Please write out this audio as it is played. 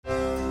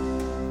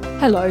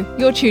Hello,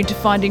 you're tuned to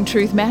Finding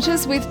Truth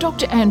Matters with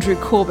Dr. Andrew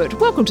Corbett.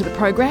 Welcome to the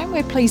program.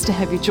 We're pleased to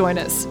have you join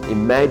us.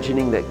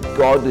 Imagining that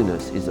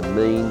godliness is a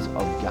means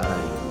of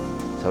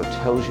gain. So it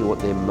tells you what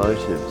their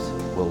motives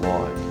were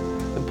like.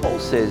 And Paul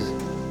says,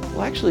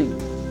 well, actually,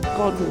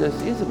 godliness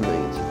is a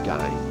means of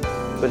gain.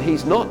 But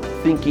he's not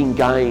thinking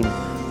gain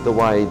the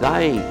way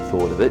they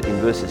thought of it. In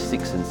verses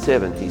 6 and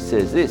 7, he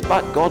says this,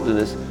 but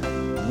godliness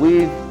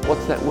with,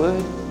 what's that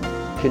word?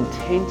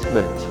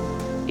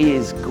 Contentment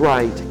is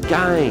great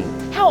gain.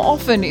 How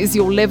often is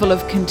your level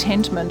of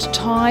contentment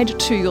tied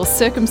to your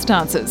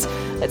circumstances?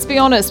 Let's be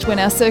honest, when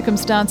our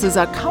circumstances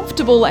are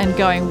comfortable and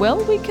going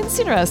well, we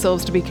consider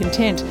ourselves to be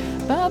content.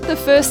 But the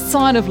first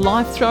sign of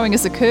life throwing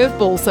us a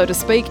curveball, so to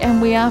speak,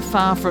 and we are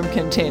far from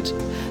content.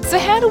 So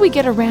how do we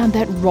get around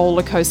that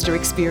roller coaster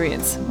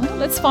experience? Well,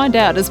 let's find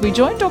out as we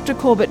join Dr.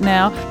 Corbett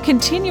now,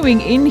 continuing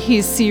in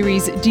his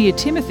series Dear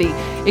Timothy,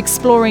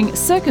 exploring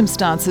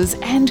circumstances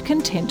and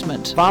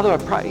contentment. Father, I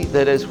pray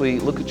that as we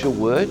look at your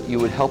word, you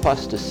would help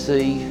us to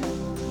see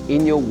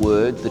in your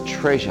word the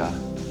treasure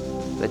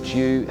that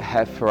you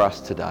have for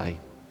us today.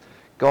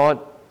 God,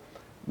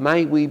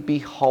 may we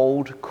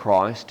behold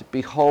Christ,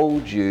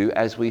 behold you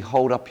as we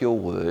hold up your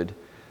word.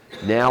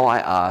 Now I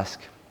ask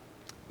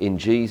in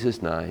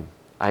Jesus' name.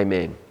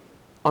 Amen.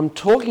 I'm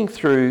talking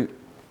through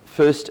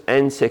 1st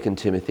and 2nd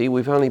Timothy.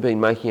 We've only been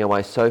making our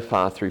way so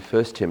far through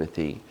 1st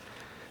Timothy.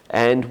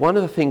 And one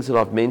of the things that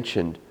I've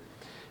mentioned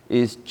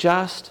is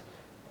just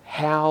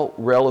how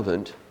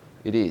relevant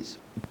it is.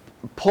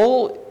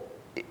 Paul,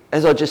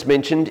 as I just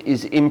mentioned,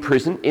 is in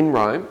prison in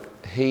Rome.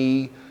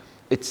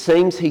 It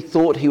seems he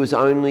thought he was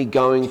only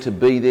going to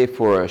be there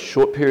for a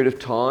short period of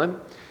time.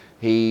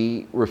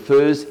 He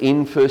refers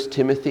in 1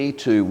 Timothy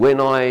to when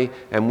I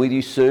am with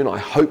you soon, I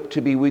hope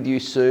to be with you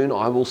soon,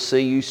 I will see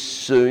you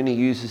soon. He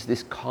uses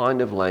this kind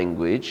of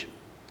language.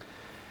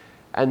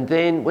 And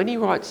then when he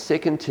writes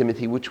 2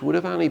 Timothy, which would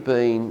have only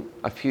been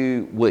a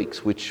few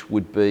weeks, which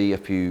would be a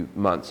few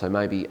months, so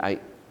maybe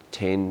 8,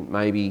 10,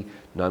 maybe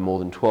no more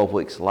than 12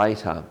 weeks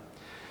later,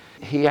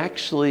 he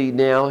actually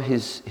now,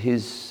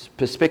 his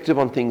perspective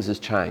on things has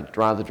changed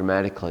rather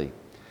dramatically.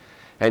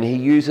 And he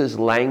uses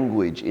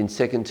language in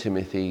 2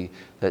 Timothy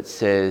that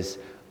says,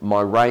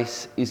 my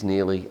race is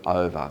nearly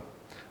over.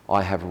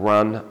 I have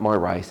run my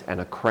race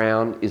and a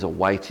crown is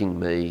awaiting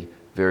me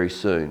very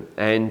soon.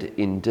 And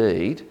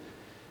indeed,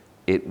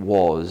 it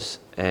was.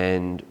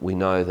 And we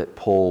know that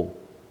Paul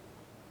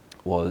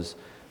was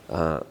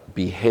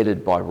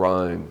beheaded by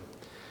Rome,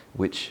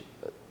 which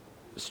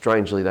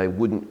strangely they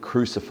wouldn't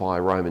crucify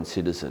a Roman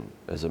citizen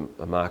as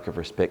a mark of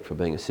respect for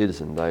being a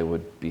citizen. They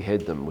would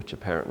behead them, which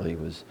apparently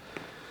was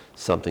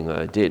something that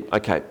I did.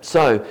 Okay,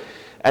 so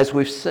as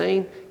we've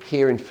seen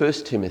here in 1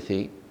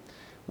 Timothy,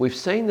 we've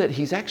seen that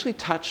he's actually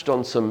touched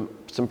on some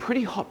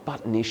pretty hot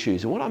button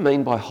issues. And what I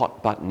mean by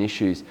hot button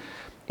issues,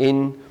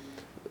 in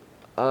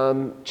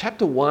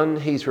chapter 1,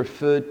 he's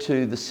referred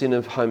to the sin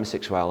of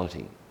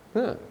homosexuality.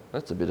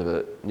 That's a bit of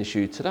an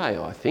issue today,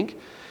 I think.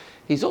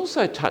 He's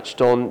also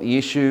touched on the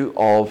issue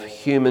of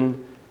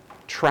human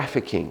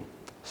trafficking,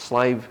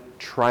 slave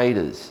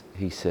traders,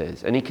 he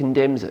says, and he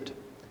condemns it.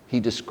 He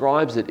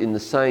describes it in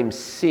the same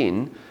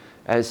sin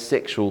as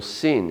sexual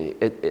sin,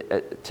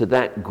 to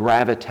that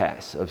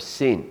gravitas of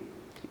sin.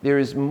 There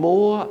is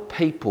more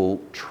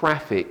people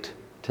trafficked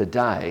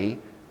today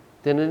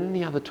than at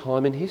any other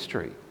time in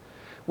history.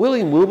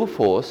 William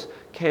Wilberforce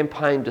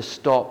campaigned to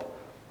stop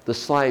the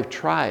slave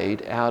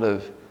trade out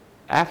of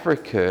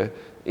Africa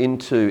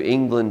into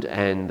England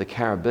and the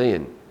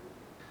Caribbean.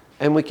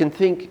 And we can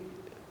think,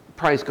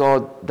 praise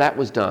God, that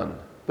was done.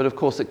 But of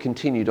course it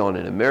continued on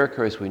in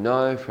America, as we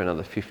know, for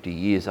another 50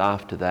 years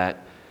after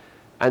that.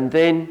 And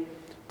then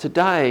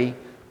today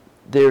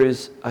there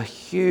is a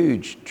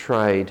huge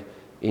trade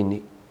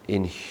in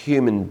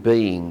human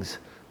beings,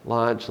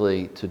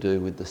 largely to do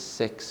with the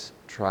sex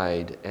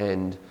trade.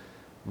 And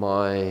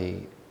my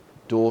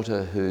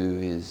daughter, who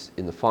is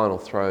in the final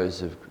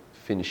throes of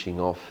finishing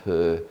off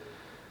her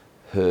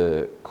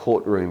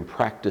courtroom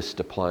practice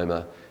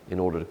diploma in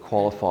order to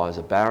qualify as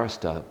a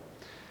barrister,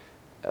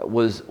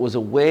 was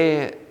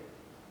aware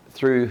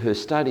through her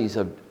studies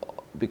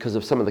because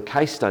of some of the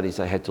case studies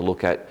they had to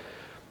look at,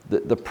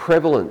 the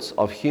prevalence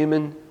of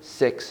human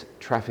sex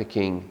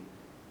trafficking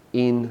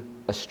in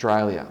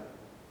Australia,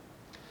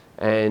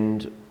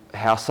 and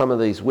how some of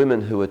these women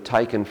who are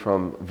taken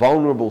from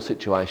vulnerable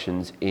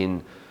situations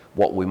in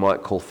what we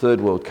might call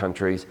third world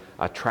countries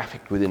are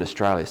trafficked within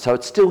Australia. So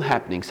it's still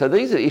happening. So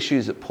these are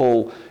issues that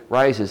Paul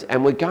raises,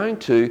 and we're going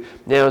to,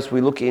 now as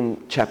we look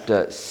in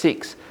chapter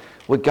 6,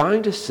 we're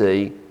going to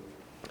see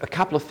a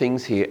couple of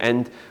things here,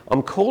 and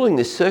I'm calling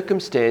this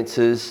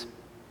circumstances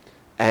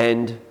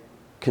and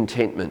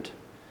contentment.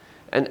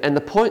 And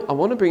the point, I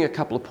want to bring a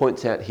couple of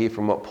points out here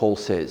from what Paul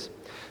says.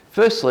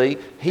 Firstly,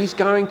 he's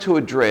going to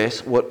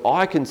address what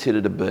I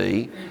consider to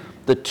be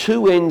the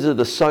two ends of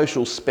the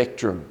social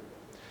spectrum.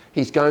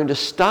 He's going to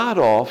start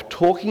off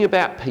talking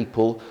about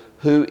people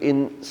who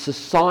in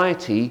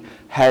society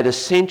had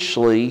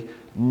essentially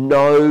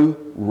no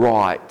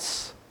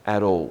rights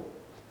at all.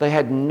 They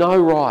had no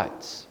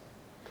rights.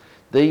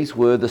 These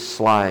were the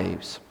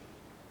slaves.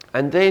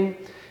 And then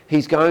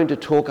he's going to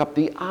talk up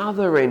the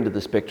other end of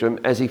the spectrum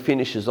as he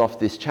finishes off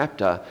this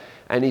chapter,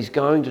 and he's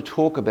going to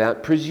talk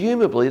about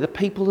presumably the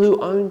people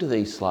who owned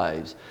these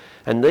slaves.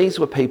 And these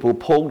were people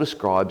Paul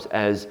describes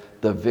as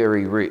the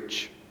very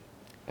rich.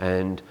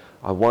 And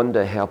I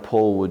wonder how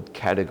Paul would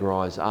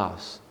categorise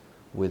us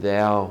with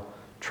our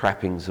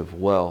trappings of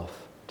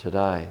wealth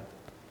today.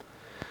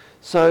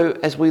 So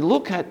as we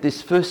look at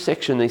this first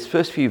section, these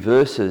first few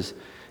verses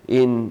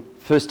in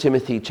 1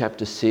 Timothy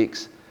chapter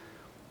 6,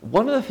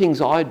 one of the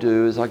things I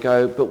do is I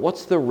go, but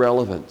what's the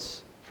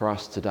relevance for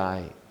us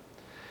today?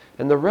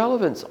 And the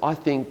relevance, I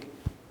think,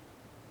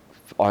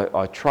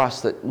 I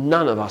trust that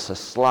none of us are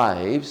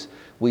slaves.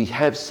 We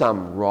have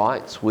some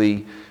rights.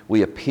 We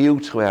appeal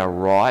to our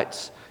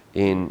rights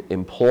in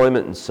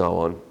employment and so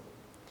on.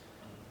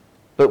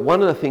 But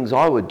one of the things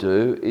I would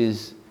do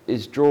is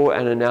draw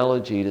an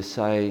analogy to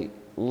say,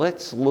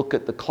 let's look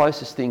at the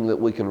closest thing that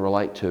we can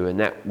relate to, and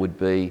that would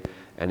be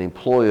an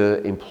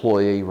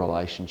employer-employee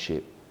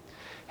relationship.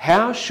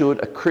 How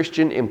should a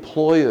Christian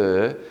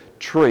employer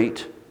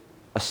treat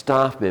a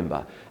staff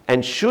member?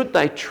 And should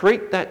they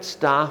treat that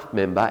staff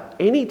member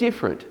any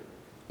different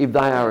if they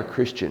are a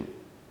Christian?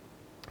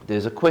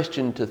 There's a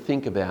question to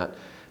think about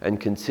and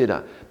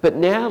consider. But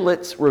now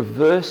let's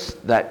reverse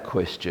that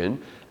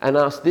question and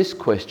ask this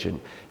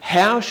question.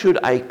 How should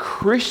a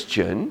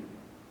Christian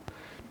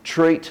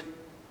treat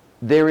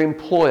their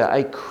employer?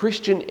 A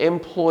Christian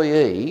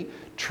employee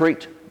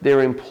treat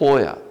their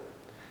employer?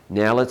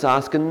 Now let's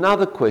ask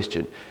another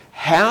question.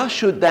 How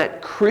should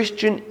that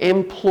Christian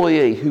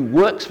employee who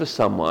works for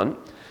someone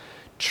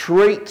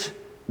treat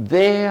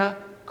their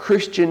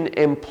Christian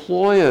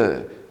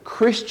employer?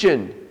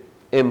 Christian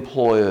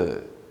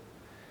employer.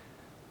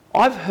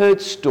 I've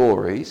heard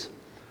stories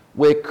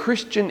where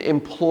Christian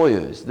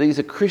employers, these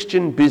are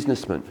Christian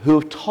businessmen, who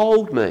have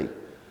told me,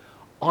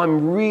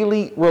 I'm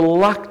really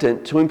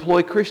reluctant to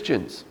employ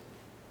Christians.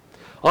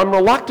 I'm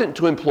reluctant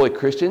to employ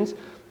Christians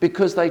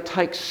because they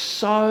take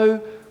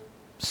so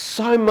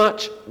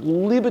much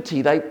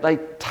liberty. They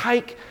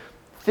take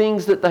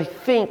things that they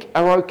think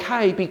are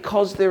okay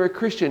because they're a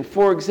Christian.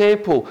 For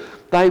example,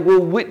 they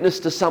will witness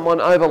to someone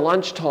over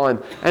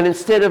lunchtime, and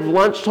instead of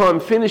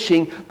lunchtime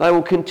finishing, they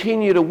will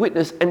continue to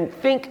witness and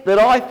think that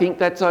I think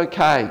that's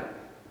okay.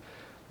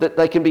 That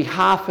they can be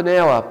half an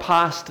hour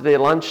past their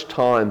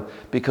lunchtime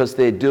because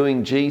they're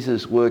doing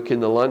Jesus' work in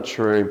the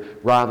lunchroom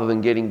rather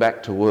than getting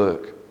back to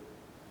work.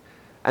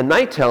 And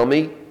they tell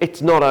me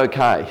it's not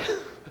okay.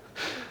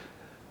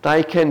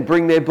 They can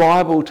bring their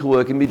Bible to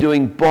work and be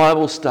doing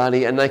Bible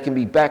study, and they can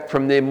be back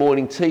from their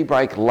morning tea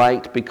break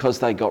late because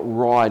they got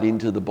right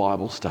into the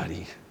Bible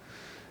study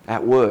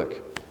at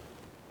work.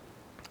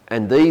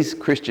 And these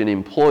Christian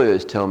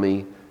employers tell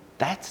me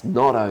that's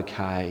not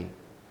okay.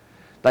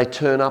 They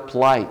turn up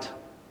late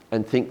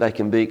and think they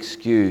can be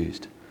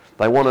excused.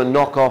 They want to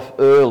knock off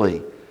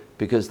early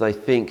because they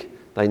think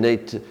they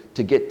need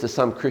to get to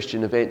some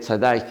Christian event, so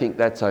they think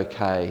that's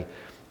okay.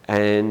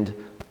 And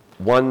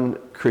one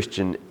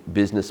Christian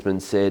businessman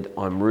said,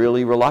 I'm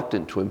really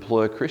reluctant to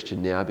employ a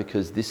Christian now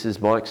because this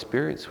is my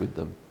experience with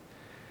them.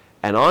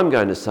 And I'm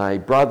going to say,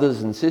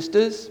 brothers and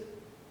sisters,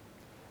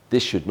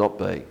 this should not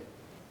be.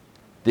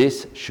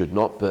 This should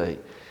not be.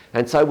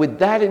 And so with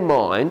that in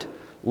mind,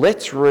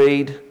 let's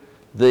read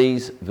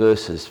these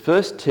verses.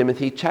 1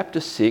 Timothy chapter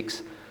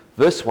 6,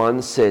 verse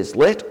 1 says,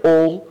 let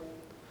all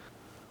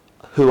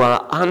who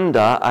are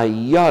under a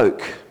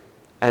yoke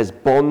as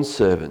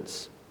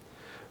bondservants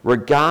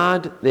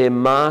regard their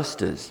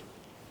masters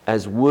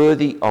as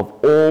worthy of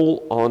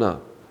all honour,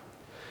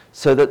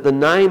 so that the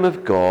name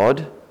of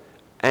God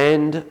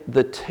and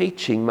the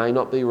teaching may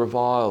not be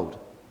reviled.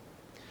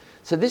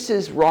 So this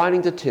is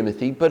writing to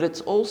Timothy, but it's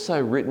also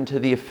written to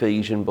the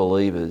Ephesian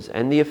believers.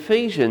 And the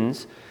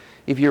Ephesians,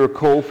 if you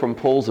recall from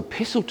Paul's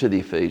epistle to the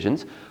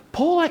Ephesians,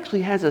 Paul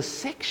actually has a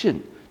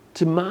section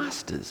to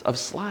masters of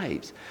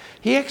slaves.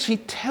 He actually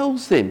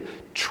tells them,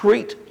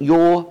 treat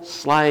your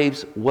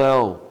slaves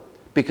well,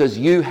 because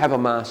you have a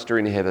master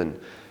in heaven.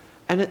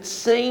 And it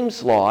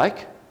seems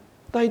like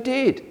they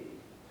did.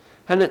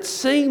 And it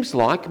seems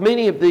like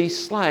many of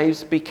these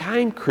slaves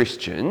became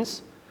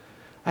Christians,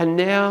 and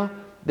now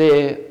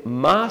their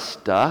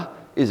master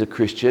is a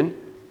Christian,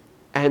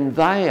 and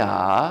they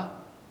are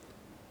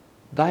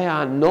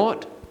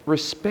not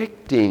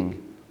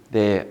respecting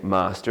their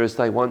master as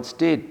they once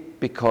did,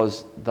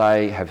 because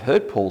they have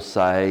heard Paul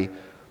say,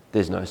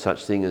 there's no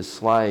such thing as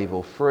slave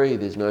or free.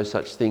 There's no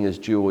such thing as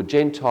Jew or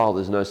Gentile.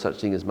 There's no such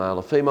thing as male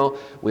or female.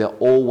 We are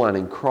all one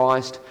in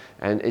Christ.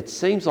 And it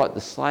seems like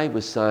the slave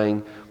was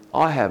saying,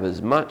 I have as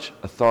much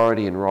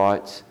authority and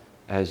rights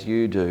as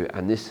you do.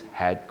 And this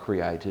had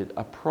created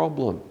a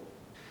problem.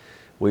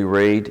 We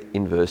read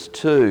in verse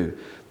 2,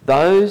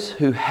 those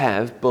who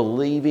have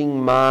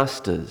believing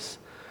masters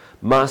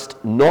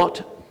must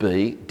not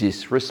be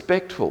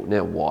disrespectful.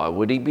 Now, why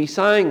would he be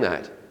saying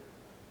that?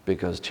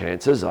 Because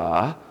chances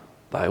are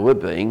they were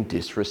being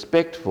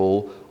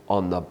disrespectful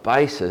on the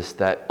basis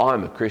that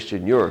I'm a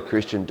Christian, you're a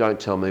Christian, don't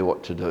tell me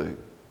what to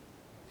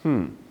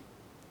do.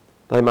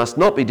 They must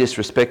not be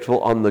disrespectful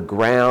on the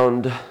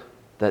ground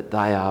that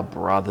they are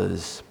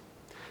brothers.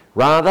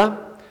 Rather,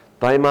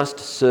 they must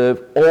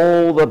serve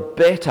all the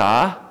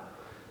better,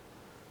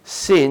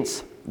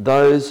 since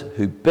those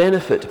who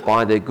benefit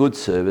by their good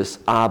service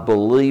are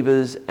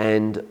believers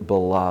and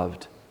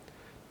beloved.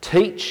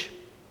 Teach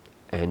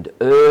and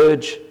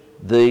urge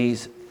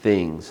these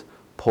things,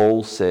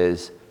 Paul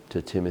says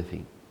to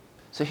Timothy.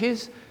 So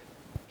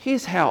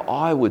here's how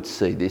I would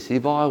see this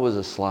if I was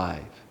a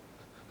slave.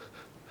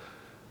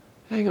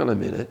 Hang on a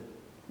minute.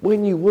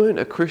 When you weren't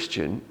a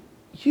Christian,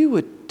 you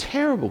were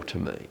terrible to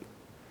me.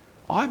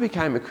 I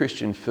became a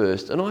Christian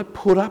first and I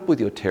put up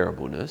with your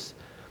terribleness,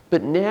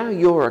 but now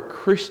you're a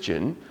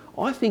Christian,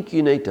 I think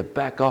you need to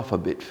back off a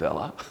bit,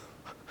 fella.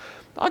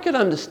 I can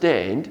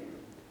understand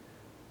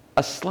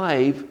a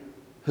slave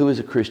who is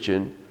a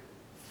Christian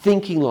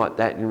thinking like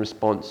that in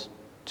response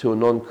to a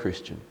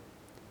non-Christian.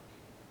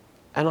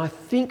 And I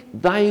think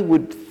they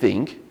would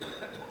think,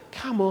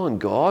 come on,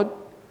 God,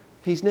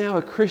 he's now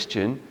a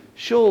Christian.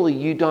 Surely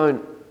you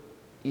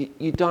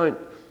don't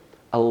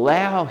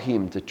allow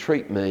him to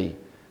treat me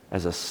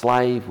as a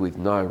slave with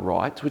no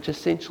rights, which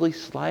essentially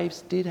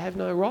slaves did have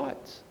no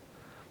rights.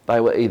 They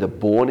were either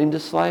born into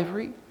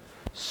slavery,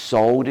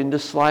 sold into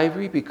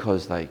slavery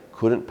because they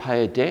couldn't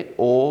pay a debt,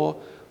 or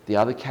the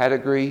other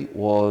category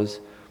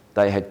was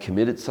they had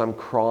committed some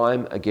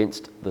crime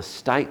against the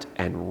state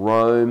and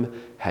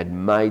Rome had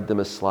made them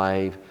a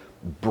slave,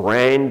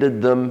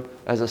 branded them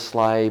as a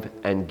slave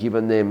and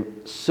given them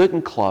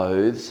certain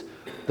clothes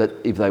that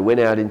if they went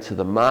out into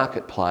the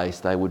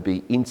marketplace they would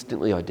be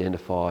instantly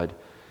identified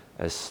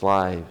as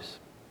slaves.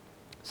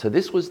 So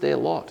this was their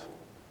lot.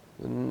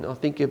 And I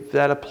think if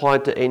that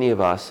applied to any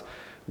of us,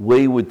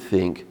 we would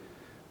think,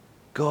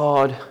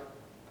 God,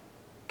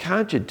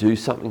 can't you do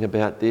something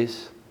about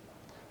this?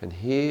 And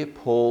here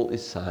Paul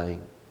is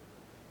saying,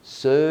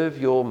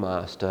 serve your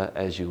master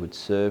as you would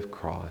serve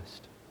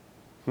Christ.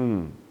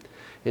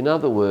 In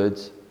other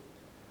words,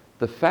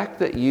 the fact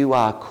that you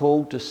are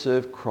called to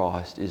serve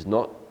Christ is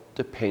not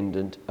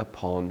dependent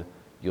upon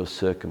your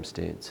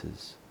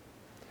circumstances.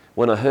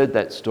 When I heard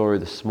that story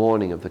this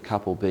morning of the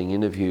couple being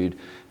interviewed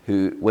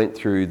who went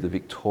through the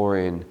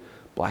Victorian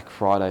Black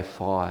Friday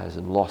fires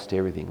and lost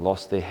everything,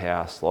 lost their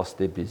house, lost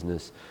their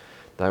business.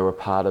 They were a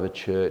part of a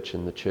church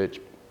and the church,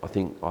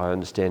 I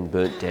understand,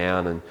 burnt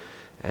down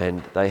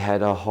and they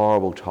had a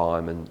horrible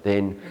time. And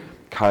then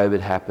COVID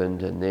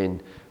happened, and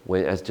then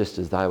just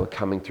as they were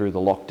coming through the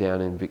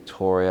lockdown in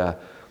Victoria,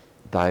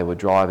 they were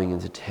driving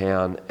into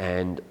town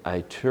and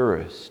a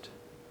tourist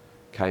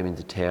came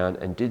into town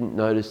and didn't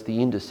notice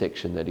the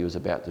intersection that he was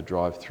about to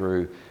drive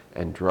through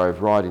and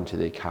drove right into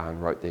their car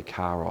and wrote their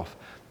car off.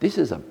 This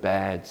is a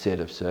bad set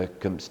of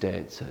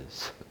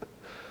circumstances.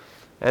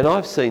 And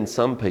I've seen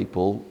some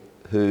people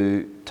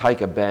who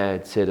take a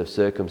bad set of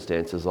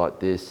circumstances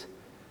like this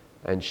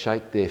and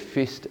shake their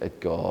fist at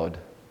God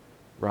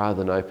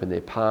rather than open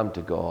their palm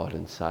to God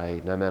and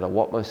say, no matter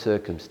what my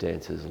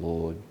circumstances,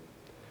 Lord,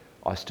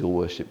 I still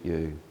worship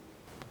you.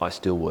 I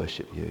still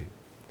worship you.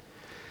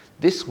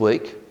 This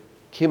week,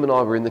 Kim and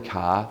I were in the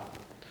car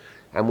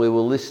and we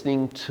were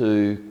listening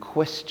to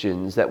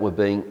questions that were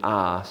being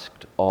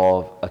asked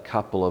of a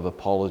couple of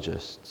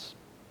apologists,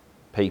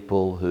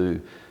 people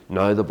who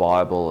know the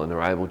Bible and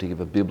are able to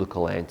give a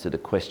biblical answer to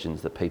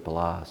questions that people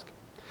ask.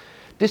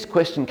 This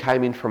question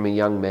came in from a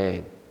young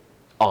man.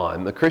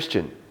 I'm a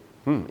Christian.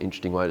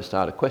 Interesting way to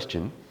start a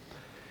question.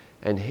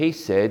 And he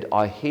said,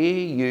 I hear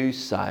you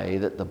say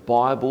that the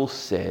Bible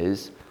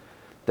says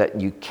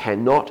that you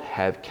cannot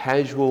have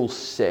casual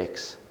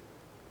sex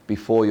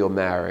before you're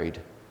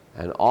married,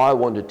 and I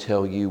want to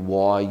tell you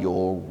why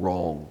you're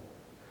wrong.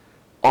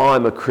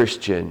 I'm a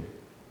Christian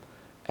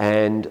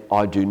and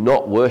I do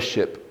not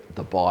worship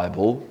the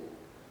Bible.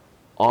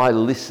 I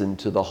listen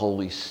to the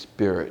Holy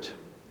Spirit,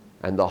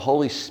 and the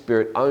Holy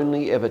Spirit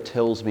only ever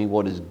tells me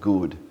what is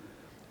good.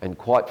 And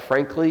quite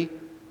frankly,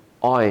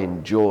 I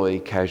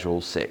enjoy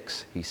casual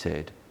sex, he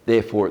said.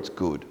 Therefore it's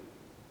good.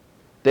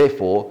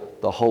 Therefore,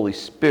 the Holy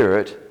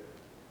Spirit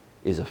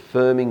is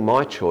affirming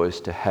my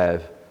choice to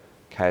have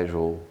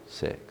casual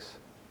sex.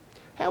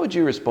 How would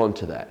you respond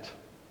to that?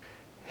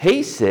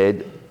 He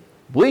said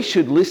we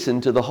should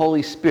listen to the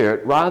Holy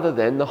Spirit rather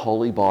than the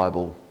Holy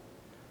Bible,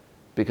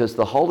 because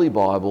the Holy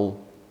Bible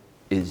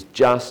is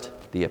just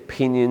the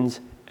opinions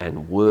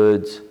and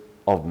words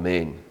of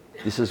men.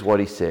 This is what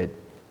he said.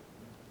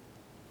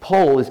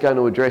 Paul is going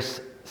to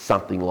address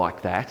something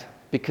like that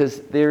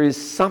because there is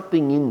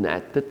something in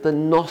that the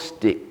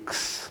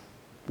Gnostics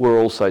were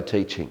also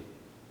teaching.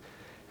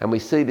 And we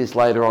see this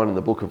later on in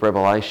the book of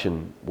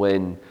Revelation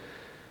when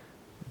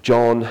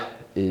John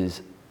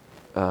is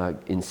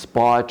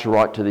inspired to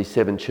write to these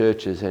 7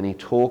 churches, and he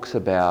talks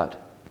about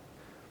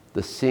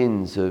the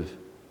sins of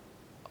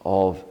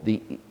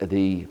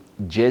the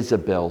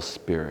Jezebel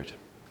spirit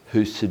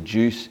who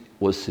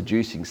was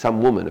seducing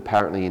some woman,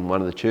 apparently in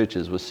one of the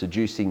churches, was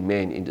seducing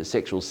men into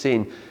sexual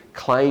sin,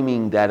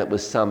 claiming that it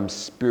was some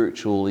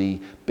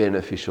spiritually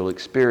beneficial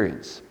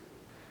experience.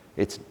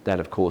 That,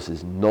 of course,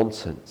 is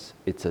nonsense.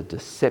 It's a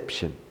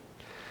deception.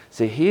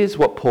 See, here's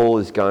what Paul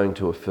is going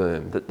to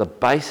affirm, that the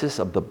basis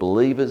of the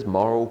believer's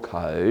moral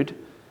code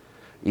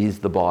is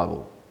the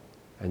Bible.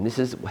 And this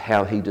is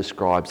how he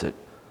describes it.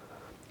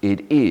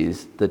 It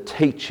is the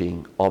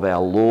teaching of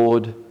our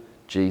Lord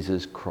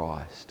Jesus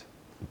Christ.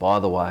 By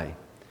the way,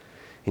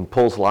 in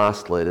Paul's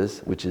last letters,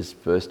 which is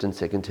 1st and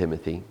 2nd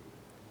Timothy,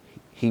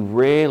 he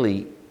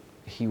rarely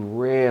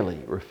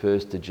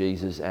refers to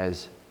Jesus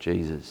as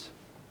Jesus.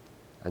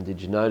 And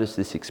did you notice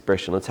this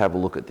expression? Let's have a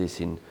look at this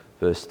in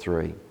verse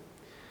 3.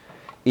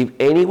 If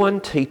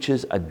anyone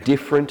teaches a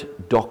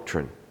different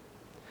doctrine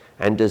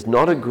and does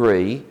not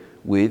agree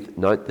with,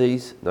 note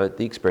the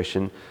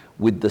expression,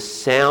 with the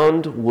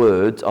sound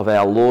words of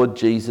our Lord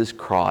Jesus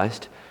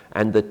Christ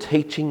and the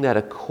teaching that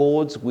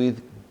accords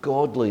with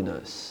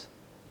godliness,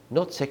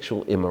 not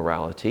sexual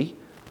immorality,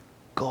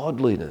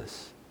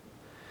 godliness.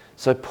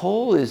 So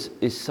Paul is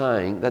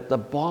saying that the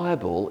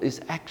Bible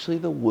is actually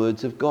the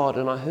words of God.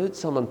 And I heard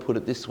someone put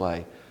it this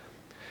way.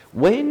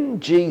 When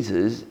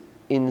Jesus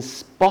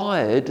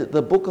inspired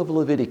the book of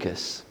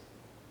Leviticus,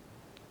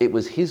 it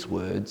was his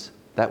words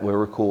that were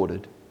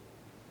recorded.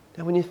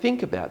 Now when you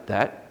think about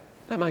that,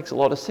 that makes a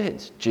lot of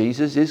sense.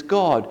 Jesus is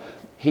God.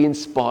 He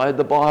inspired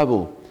the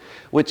Bible,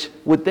 which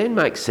would then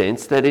make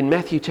sense that in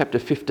Matthew chapter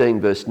 15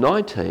 verse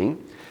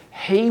 19,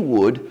 he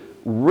would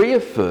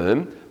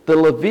reaffirm the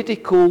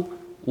Levitical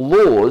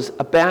laws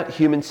about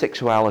human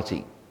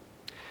sexuality.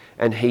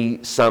 And he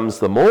sums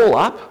them all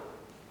up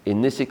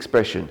in this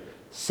expression,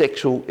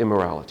 sexual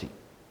immorality.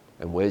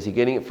 And where's he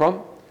getting it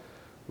from?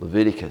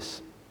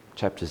 Leviticus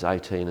chapters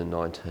 18 and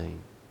 19.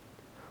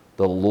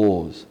 The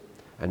laws.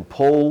 And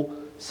Paul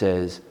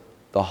says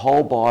the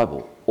whole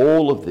Bible,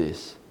 all of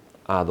this,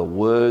 are the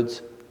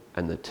words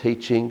and the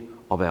teaching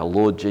of our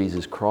Lord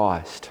Jesus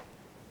Christ.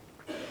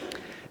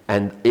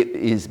 And it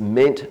is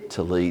meant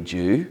to lead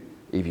you,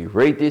 if you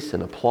read this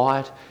and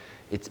apply it,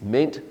 it's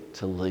meant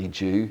to lead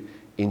you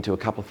into a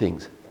couple of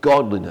things.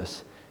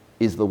 Godliness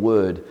is the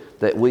word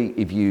that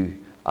if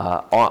you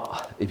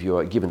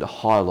are given to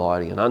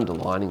highlighting and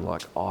underlining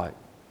like I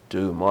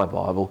do in my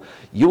Bible,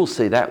 you'll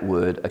see that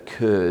word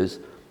occurs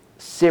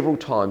several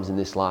times in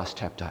this last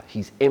chapter.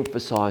 He's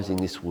emphasising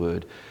this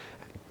word,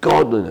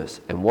 godliness.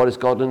 And what is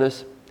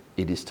godliness?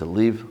 It is to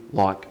live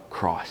like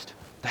Christ.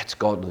 That's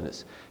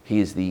godliness. He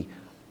is the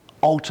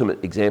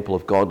ultimate example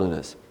of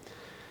godliness.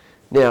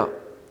 Now,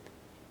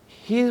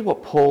 here's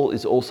what Paul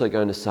is also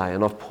going to say,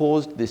 and I've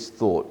paused this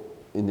thought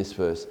in this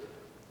verse,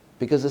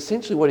 because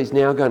essentially what he's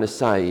now going to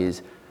say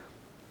is,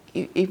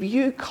 if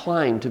you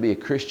claim to be a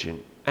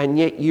Christian and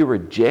yet you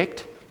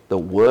reject the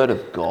Word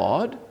of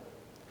God,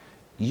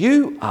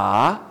 you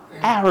are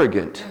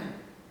arrogant.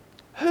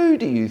 Who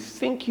do you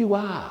think you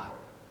are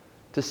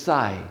to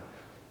say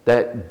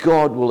that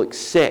God will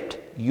accept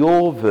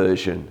your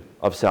version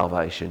of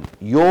salvation,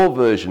 your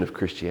version of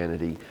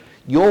Christianity,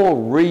 your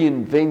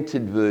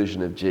reinvented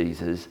version of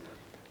Jesus,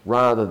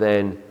 rather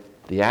than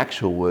the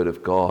actual Word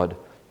of God,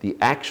 the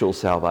actual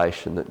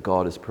salvation that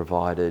God has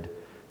provided,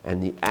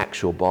 and the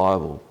actual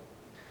Bible?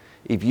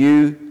 If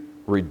you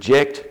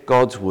reject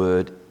God's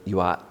Word, you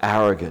are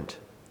arrogant.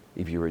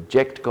 If you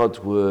reject God's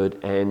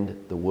Word,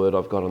 and the word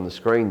I've got on the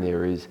screen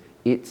there is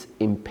its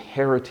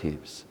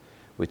imperatives,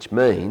 which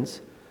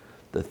means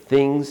the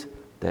things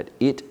that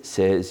it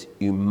says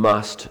you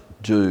must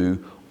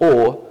do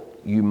or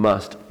you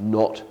must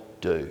not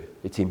do.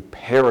 It's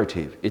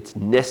imperative, it's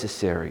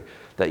necessary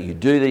that you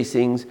do these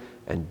things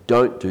and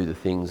don't do the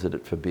things that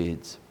it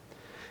forbids.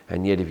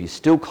 And yet if you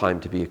still claim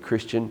to be a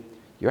Christian,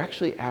 you're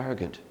actually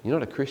arrogant. You're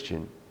not a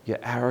Christian, you're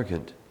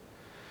arrogant.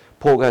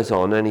 Paul goes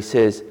on and he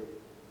says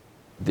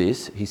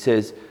this, he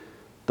says,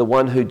 the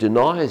one who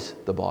denies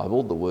the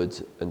Bible, the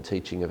words and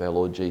teaching of our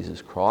Lord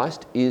Jesus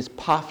Christ, is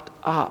puffed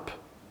up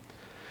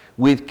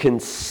with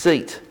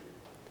conceit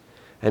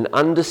and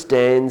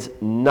understands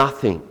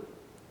nothing.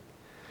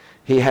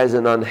 He has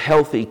an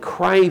unhealthy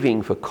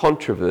craving for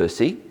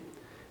controversy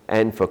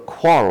and for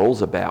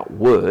quarrels about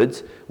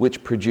words,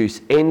 which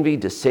produce envy,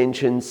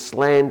 dissension,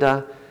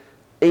 slander,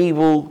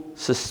 evil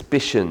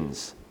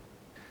suspicions.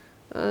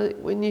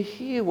 When you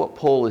hear what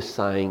Paul is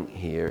saying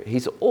here,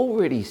 he's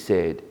already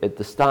said at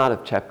the start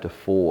of chapter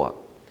 4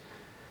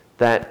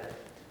 that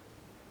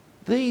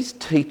these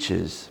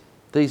teachers,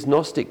 these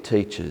Gnostic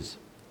teachers,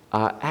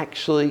 are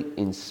actually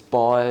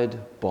inspired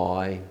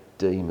by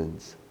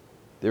demons.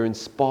 They're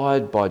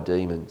inspired by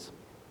demons.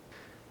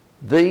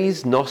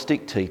 These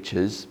Gnostic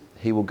teachers,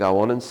 he will go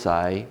on and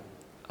say,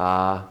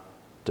 are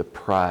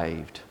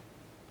depraved.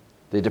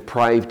 They're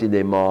depraved in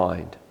their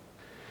mind.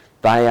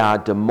 They are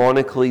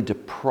demonically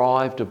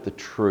deprived of the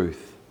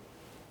truth.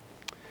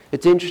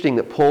 It's interesting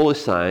that Paul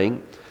is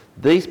saying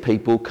these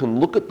people can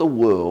look at the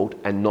world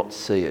and not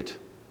see it.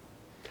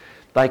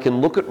 They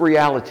can look at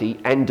reality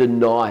and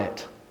deny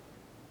it.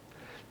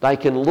 They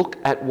can look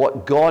at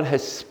what God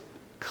has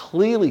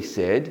clearly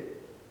said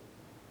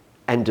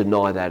and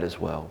deny that as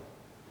well.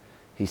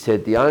 He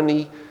said the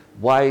only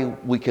way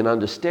we can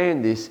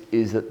understand this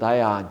is that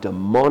they are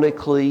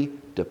demonically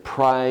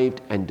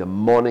depraved and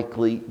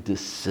demonically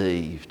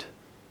deceived.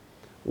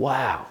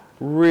 Wow,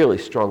 really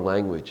strong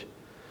language.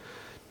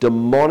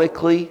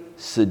 demonically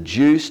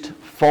seduced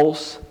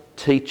false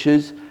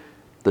teachers,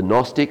 the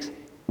Gnostics,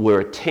 were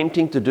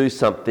attempting to do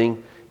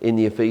something in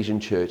the Ephesian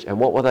church. And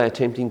what were they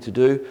attempting to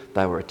do?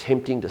 They were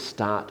attempting to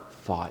start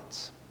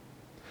fights.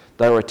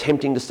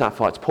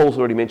 Paul's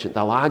already mentioned,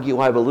 they'll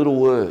argue over little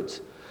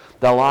words.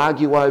 They'll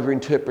argue over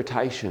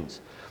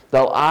interpretations.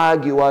 They'll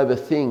argue over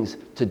things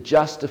to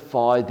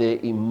justify their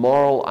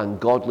immoral,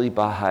 ungodly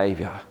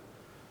behaviour.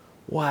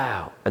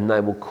 Wow. And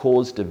they will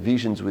cause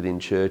divisions within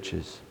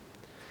churches.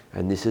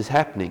 And this is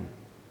happening.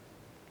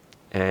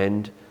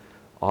 And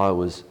I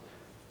was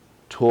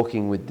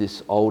talking with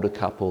this older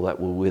couple that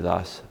were with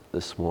us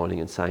this morning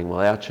and saying,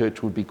 well, our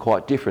church would be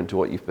quite different to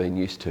what you've been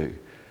used to.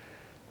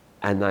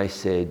 And they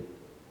said,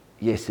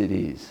 yes, it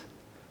is,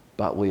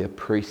 but we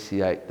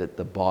appreciate that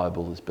the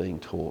Bible is being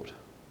taught.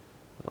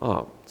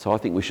 So I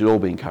think we should all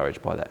be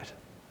encouraged by that.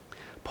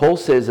 Paul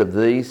says of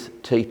these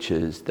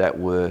teachers that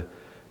were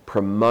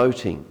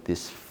promoting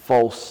this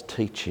false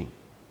teaching,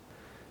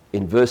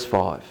 in verse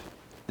 5,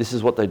 this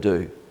is what they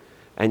do.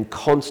 And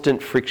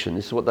constant friction,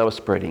 this is what they were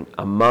spreading,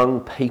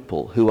 among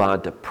people who are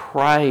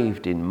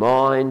depraved in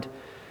mind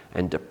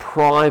and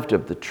deprived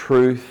of the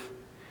truth,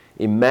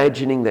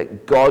 imagining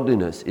that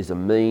godliness is a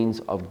means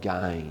of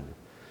gain.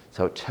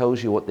 So it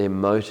tells you what their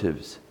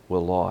motives were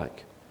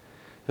like.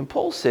 And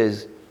Paul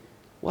says,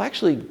 well,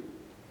 actually,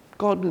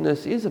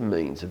 godliness is a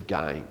means of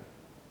gain.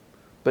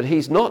 But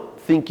he's not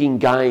thinking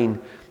gain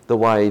the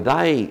way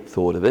they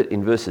thought of it.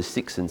 In verses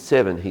 6 and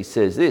 7, he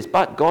says this,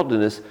 but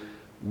godliness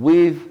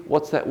with,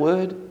 what's that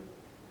word?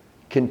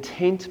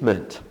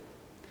 Contentment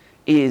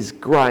is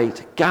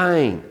great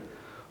gain.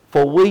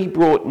 For we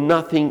brought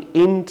nothing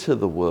into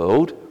the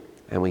world,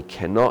 and we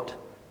cannot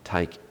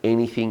take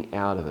anything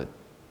out of it.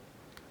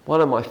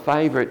 One of my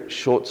favourite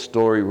short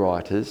story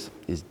writers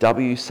is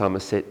W.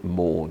 Somerset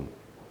Maugham.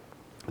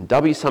 And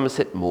W.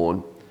 Somerset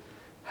Maugham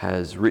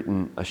has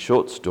written a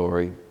short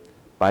story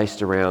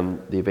based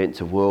around the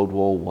events of World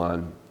War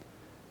I.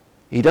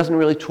 He doesn't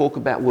really talk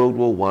about World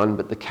War I,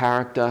 but the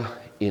character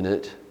in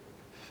it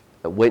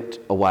went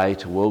away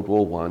to World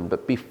War I.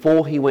 But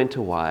before he went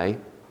away,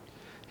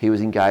 he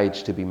was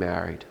engaged to be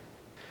married.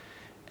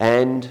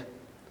 And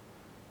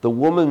he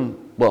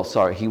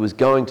was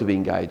going to be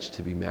engaged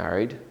to be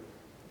married.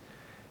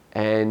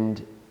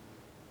 And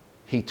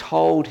he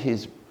told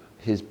his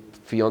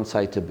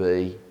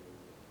fiancée-to-be,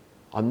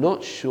 I'm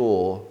not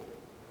sure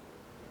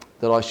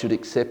that I should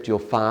accept your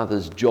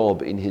father's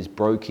job in his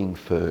broking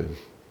firm.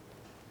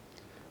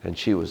 And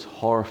she was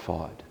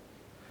horrified.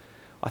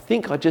 I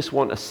think I just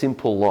want a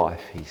simple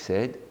life, he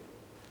said.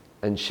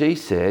 And she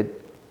said,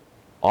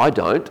 I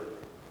don't.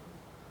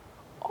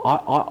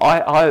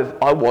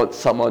 I want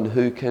someone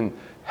who can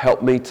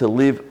help me to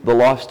live the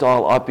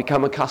lifestyle I've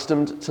become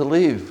accustomed to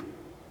live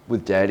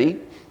with Daddy.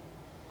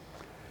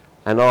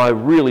 And I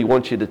really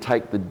want you to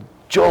take the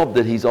job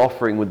that he's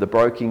offering with the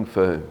broking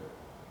firm.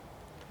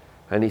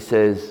 And he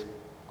says,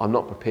 I'm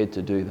not prepared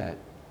to do that.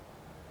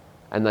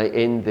 And they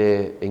end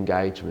their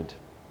engagement.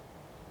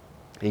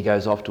 He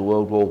goes off to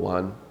World War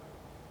I,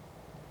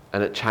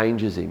 and it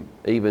changes him.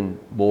 Even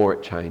more,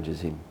 it changes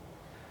him.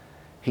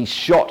 He's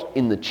shot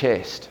in the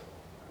chest,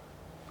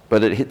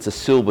 but it hits a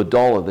silver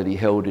dollar that he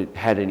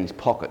had in his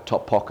pocket,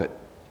 top pocket.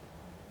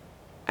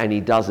 And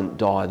he doesn't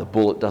die. The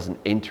bullet doesn't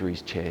enter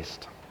his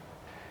chest.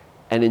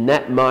 And in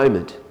that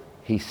moment,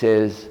 he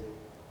says,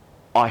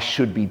 I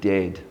should be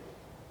dead.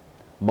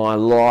 My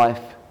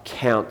life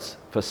counts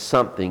for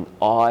something.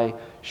 I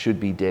should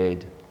be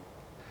dead.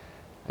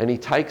 And he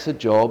takes a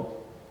job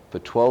for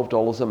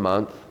 $12 a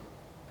month.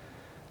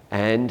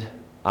 And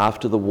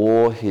after the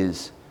war,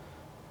 his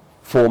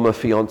former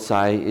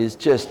fiancée is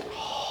just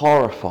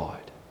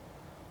horrified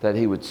that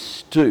he would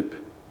stoop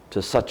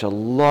to such a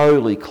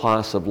lowly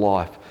class of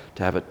life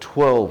to have a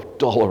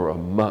 $12 a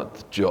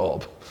month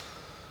job.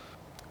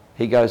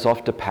 He goes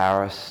off to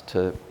Paris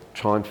to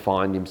try and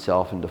find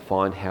himself and to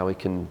find how he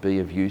can be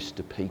of use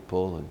to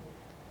people. And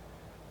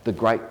the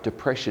Great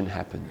Depression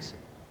happens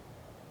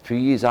a few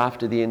years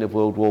after the end of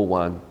World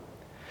War I.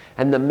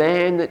 And the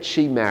man that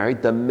she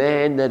married, the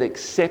man that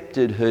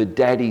accepted her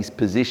daddy's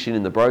position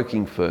in the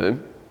broking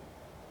firm,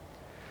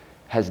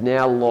 has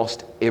now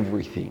lost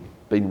everything,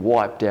 been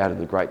wiped out in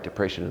the Great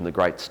Depression and the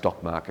great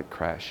stock market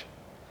crash,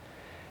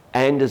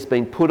 and has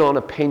been put on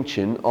a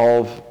pension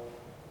of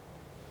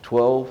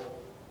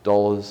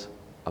 $12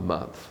 a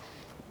month.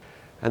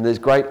 And there's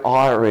great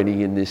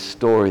irony in this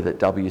story that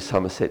W.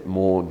 Somerset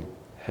Maugham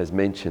has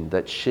mentioned,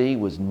 that she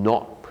was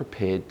not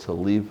prepared to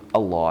live a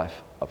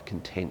life of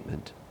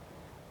contentment.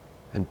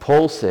 And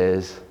Paul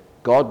says,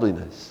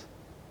 godliness,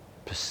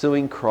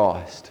 pursuing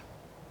Christ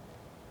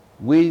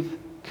with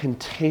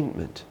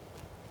contentment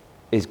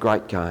is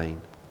great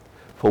gain.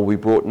 For we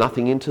brought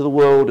nothing into the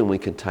world and we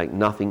can take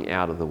nothing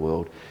out of the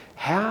world.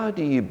 How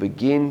do you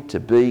begin to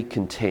be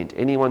content?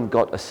 Anyone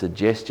got a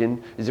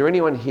suggestion? Is there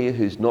anyone here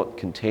who's not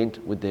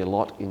content with their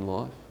lot in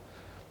life?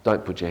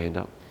 Don't put your hand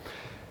up.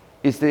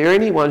 Is there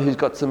anyone who's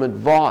got some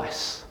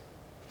advice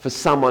for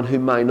someone who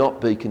may not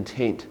be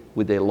content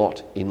with their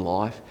lot in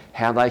life?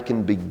 How they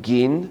can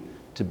begin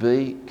to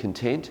be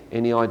content?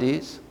 Any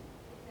ideas?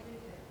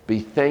 Be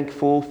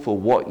thankful for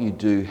what you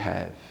do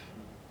have.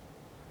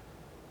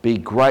 Be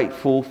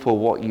grateful for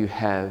what you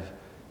have.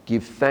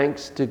 Give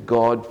thanks to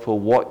God for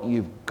what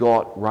you've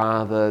got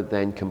rather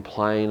than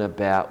complain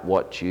about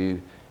what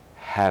you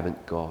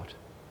haven't got.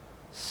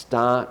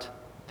 Start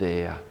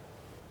there.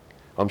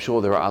 I'm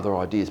sure there are other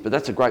ideas, but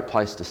that's a great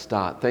place to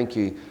start. Thank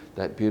you,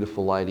 that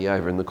beautiful lady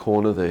over in the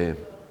corner there.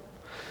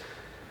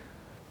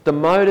 The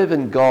motive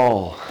and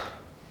goal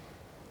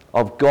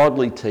of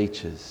godly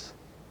teachers,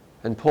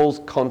 and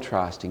Paul's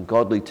contrasting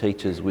godly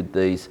teachers with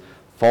these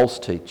false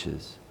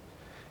teachers,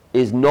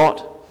 is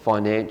not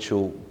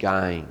financial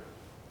gain,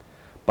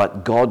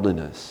 but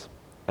godliness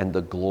and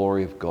the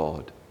glory of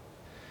God.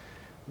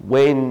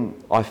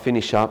 When I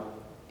finish up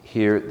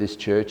here at this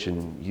church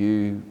and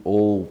you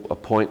all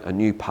appoint a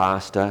new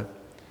pastor,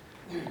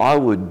 I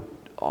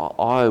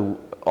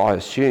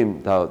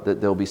assume though that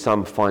there'll be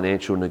some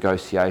financial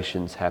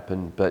negotiations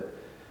happen, but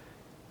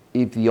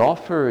if the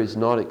offer is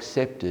not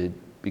accepted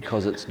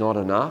because it's not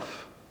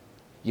enough,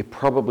 you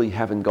probably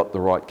haven't got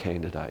the right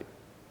candidate,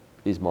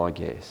 is my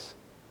guess.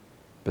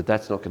 But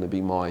that's not going to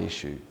be my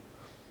issue.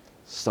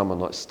 Someone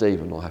like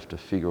Stephen will have to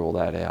figure all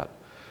that out.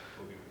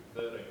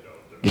 We'll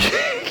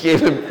give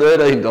him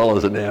 $13. Give him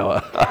 $13 an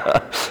hour.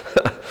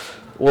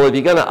 Well, if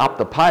you're going to up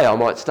the pay, I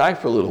might stay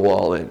for a little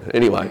while then.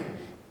 Anyway.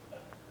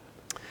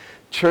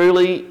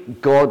 Truly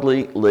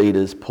godly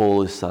leaders,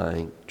 Paul is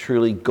saying,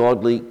 truly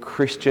godly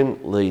Christian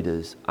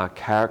leaders are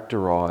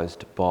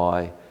characterised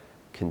by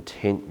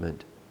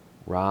contentment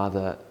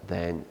rather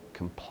than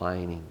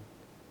complaining.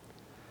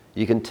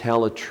 You can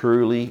tell a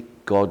truly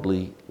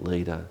godly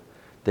leader.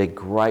 They're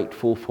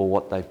grateful for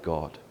what they've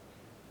got.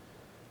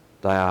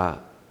 They are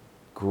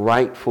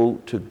grateful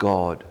to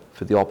God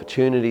for the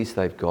opportunities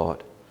they've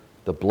got,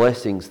 the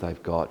blessings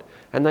they've got,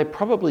 and they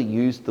probably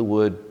use the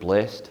word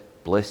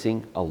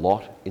blessing a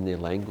lot in their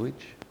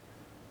language.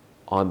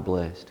 I'm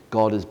blessed.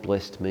 God has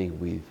blessed me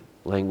with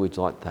language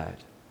like that.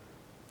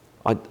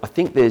 I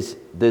think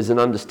there's an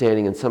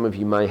understanding, and some of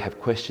you may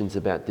have questions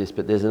about this,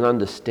 but there's an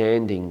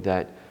understanding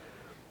that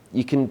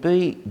you can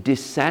be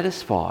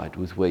dissatisfied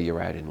with where you're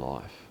at in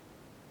life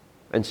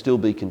and still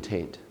be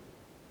content.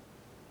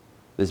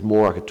 There's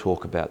more I could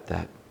talk about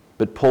that.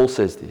 But Paul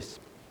says this,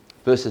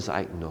 verses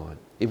 8 and 9.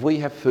 If we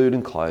have food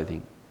and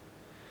clothing,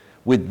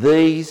 with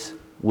these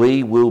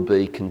we will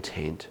be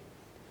content.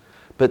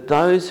 But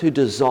those who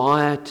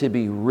desire to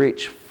be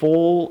rich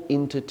fall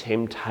into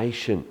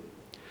temptation,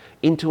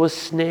 into a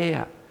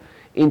snare,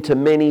 into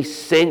many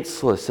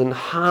senseless and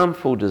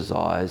harmful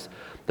desires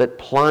that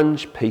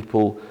plunge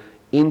people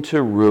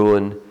into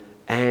ruin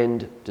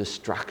and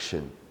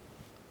destruction.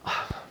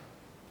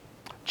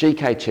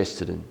 G.K.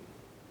 Chesterton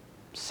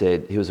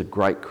said, he was a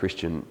great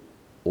Christian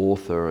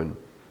author and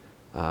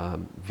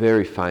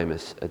very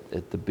famous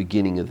at the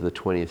beginning of the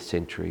 20th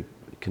century,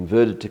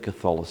 converted to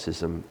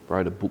Catholicism,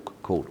 wrote a book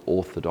called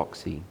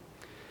Orthodoxy.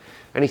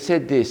 And he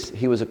said this,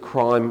 he was a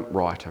crime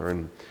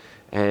writer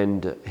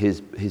and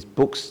his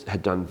books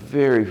had done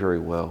very, very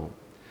well.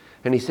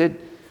 And he said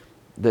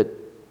that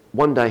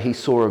one day he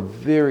saw a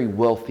very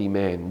wealthy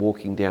man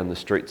walking down the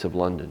streets of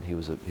London. He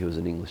was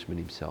an Englishman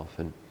himself.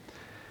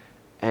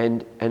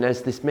 And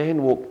as this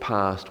man walked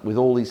past with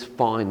all his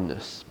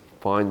fineness,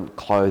 fine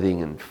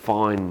clothing and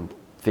fine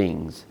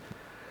things,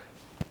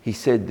 he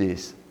said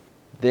this,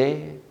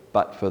 "There,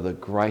 but for the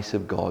grace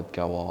of God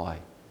go I."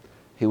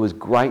 He was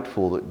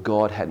grateful that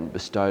God hadn't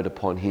bestowed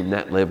upon him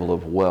that level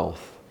of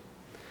wealth.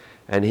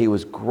 And he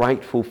was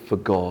grateful to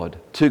God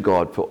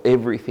for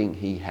everything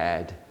he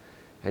had.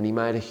 And he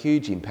made a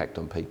huge impact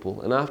on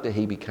people. And after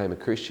he became a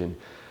Christian,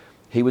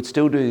 he would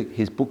still do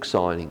his book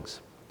signings.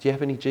 Do you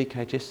have any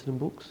G.K. Chesterton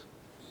books?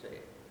 Set.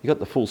 You got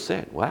the full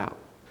set? Wow.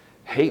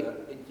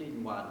 It's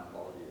in one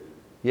volume.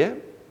 Yeah?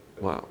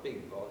 Wow.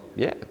 Big volume.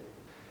 Yeah.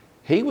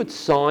 He would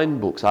sign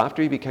books.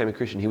 After he became a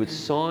Christian, he would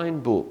sign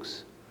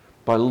books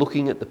by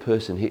looking at the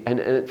person. And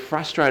it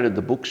frustrated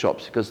the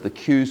bookshops because the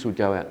queues would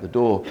go out the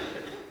door.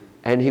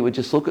 And he would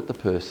just look at the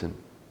person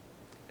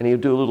and he would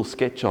do a little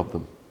sketch of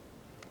them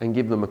and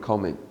give them a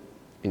comment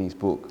in his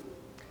book.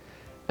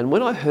 And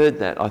when I heard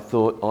that, I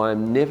thought,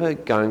 I'm never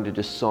going to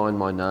just sign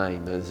my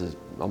name.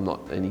 I'm not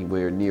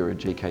anywhere near a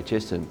G.K.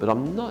 Chesterton, but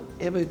I'm not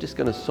ever just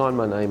going to sign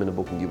my name in a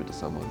book and give it to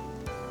someone.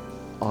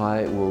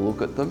 I will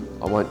look at them.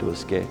 I won't do a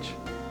sketch.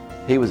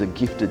 He was a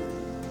gifted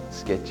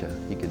sketcher.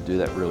 He could do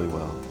that really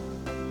well.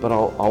 But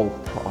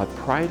I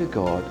pray to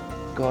God,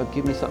 God,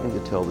 give me something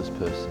to tell this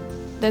person.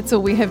 That's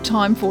all we have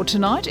time for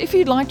tonight. If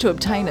you'd like to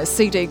obtain a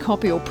CD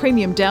copy or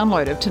premium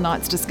download of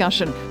tonight's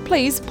discussion,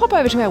 please pop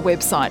over to our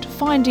website,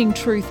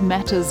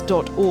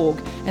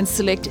 findingtruthmatters.org, and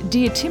select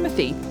Dear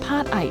Timothy,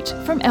 Part 8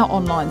 from our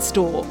online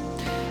store.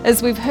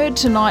 As we've heard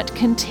tonight,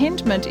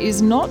 contentment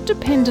is not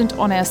dependent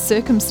on our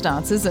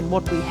circumstances and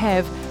what we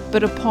have,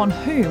 but upon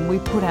whom we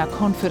put our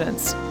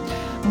confidence.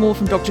 More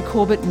from Dr.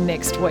 Corbett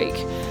next week.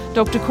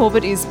 Dr.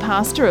 Corbett is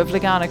pastor of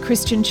Legana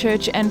Christian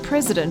Church and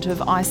president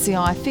of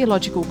ICI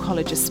Theological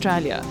College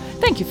Australia.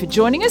 Thank you for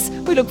joining us.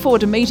 We look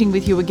forward to meeting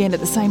with you again at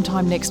the same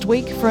time next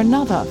week for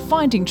another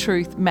Finding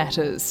Truth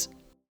Matters.